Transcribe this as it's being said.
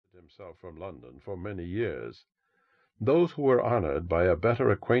himself from London for many years. Those who were honored by a better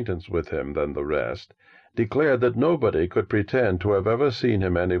acquaintance with him than the rest declared that nobody could pretend to have ever seen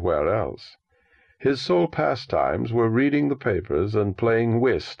him anywhere else. His sole pastimes were reading the papers and playing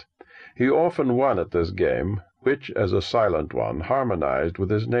whist. He often won at this game, which, as a silent one, harmonized with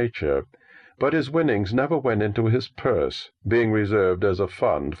his nature, but his winnings never went into his purse, being reserved as a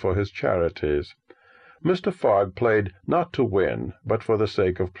fund for his charities. Mr. Fogg played not to win, but for the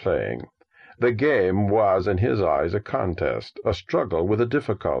sake of playing. The game was, in his eyes, a contest, a struggle with a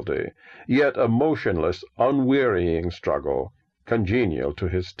difficulty, yet a motionless, unwearying struggle, congenial to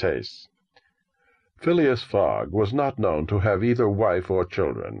his tastes. Phileas Fogg was not known to have either wife or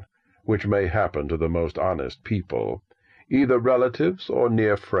children, which may happen to the most honest people, either relatives or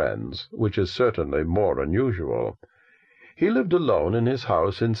near friends, which is certainly more unusual. He lived alone in his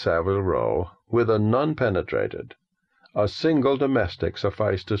house in Savile Row, whither none penetrated. A single domestic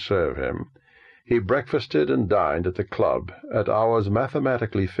sufficed to serve him. He breakfasted and dined at the club, at hours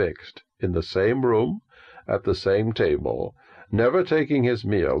mathematically fixed, in the same room, at the same table, never taking his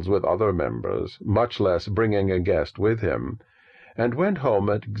meals with other members, much less bringing a guest with him, and went home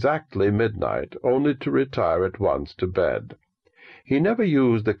at exactly midnight, only to retire at once to bed. He never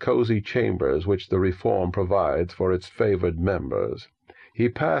used the cosy chambers which the Reform provides for its favored members. He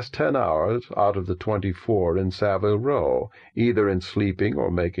passed 10 hours out of the 24 in Savile Row, either in sleeping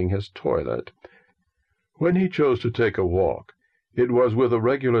or making his toilet. When he chose to take a walk, it was with a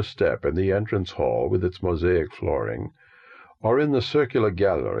regular step in the entrance hall with its mosaic flooring, or in the circular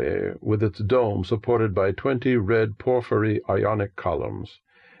gallery with its dome supported by 20 red porphyry Ionic columns,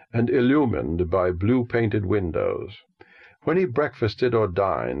 and illumined by blue-painted windows. When he breakfasted or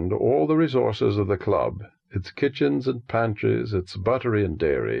dined, all the resources of the club, its kitchens and pantries, its buttery and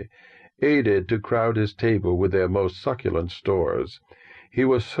dairy, aided to crowd his table with their most succulent stores. He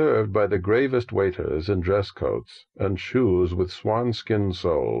was served by the gravest waiters in dress coats and shoes with swan-skin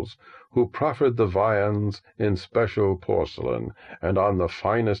soles, who proffered the viands in special porcelain and on the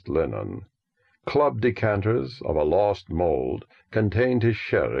finest linen. Club decanters of a lost mould contained his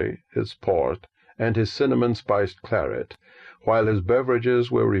sherry, his port, and his cinnamon-spiced claret, while his beverages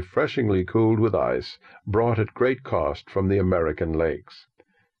were refreshingly cooled with ice, brought at great cost from the American lakes.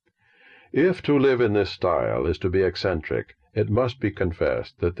 If to live in this style is to be eccentric, it must be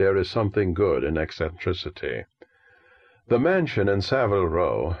confessed that there is something good in eccentricity. The mansion in Savile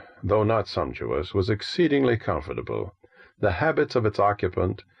Row, though not sumptuous, was exceedingly comfortable. The habits of its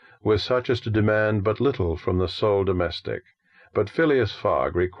occupant were such as to demand but little from the sole domestic, but Phileas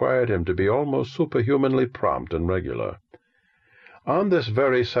Fogg required him to be almost superhumanly prompt and regular. On this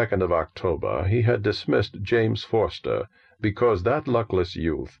very 2nd of October he had dismissed James Forster, because that luckless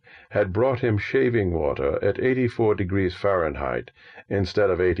youth had brought him shaving water at 84 degrees Fahrenheit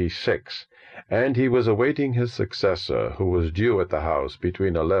instead of 86, and he was awaiting his successor, who was due at the house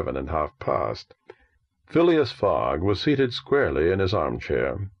between 11 and half-past. Phileas Fogg was seated squarely in his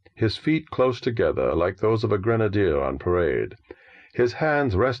armchair, his feet close together like those of a grenadier on parade, his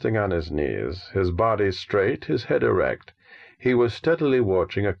hands resting on his knees, his body straight, his head erect. He was steadily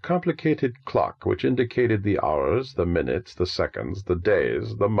watching a complicated clock which indicated the hours, the minutes, the seconds, the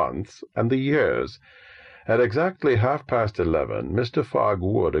days, the months, and the years. At exactly 11:30, Mr. Fogg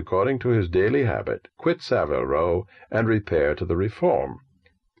would, according to his daily habit, quit Savile Row and repair to the Reform.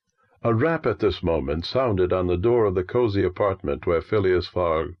 A rap at this moment sounded on the door of the cosy apartment where Phileas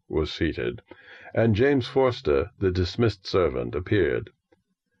Fogg was seated, and James Forster, the dismissed servant, appeared.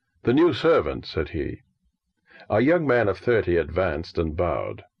 "The new servant," said he. A young man of 30 advanced and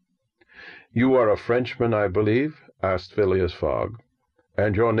bowed. "You are a Frenchman, I believe?" asked Phileas Fogg.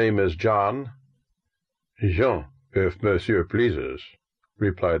 "And your name is John?" "Jean, if monsieur pleases,"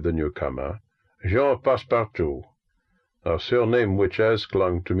 replied the newcomer. "Jean Passepartout, a surname which has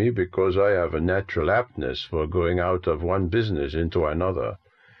clung to me because I have a natural aptness for going out of one business into another.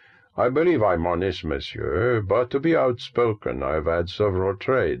 I believe I'm honest, monsieur, but to be outspoken I've had several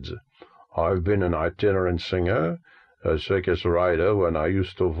trades. I've been an itinerant singer, a circus rider when I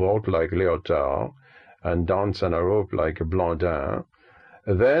used to vault like Léotard, and dance on a rope like Blondin.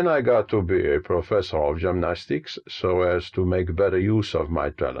 Then I got to be a professor of gymnastics, so as to make better use of my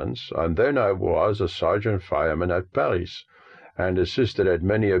talents, and then I was a sergeant fireman at Paris, and assisted at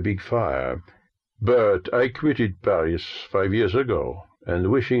many a big fire. But I quitted Paris 5 years ago,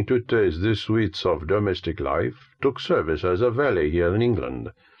 and wishing to taste the sweets of domestic life, took service as a valet here in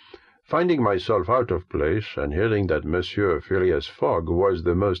England. Finding myself out of place, and hearing that Monsieur Phileas Fogg was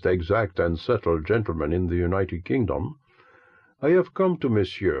the most exact and settled gentleman in the United Kingdom, I have come to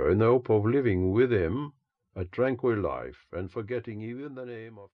Monsieur in the hope of living with him a tranquil life, and forgetting even the name of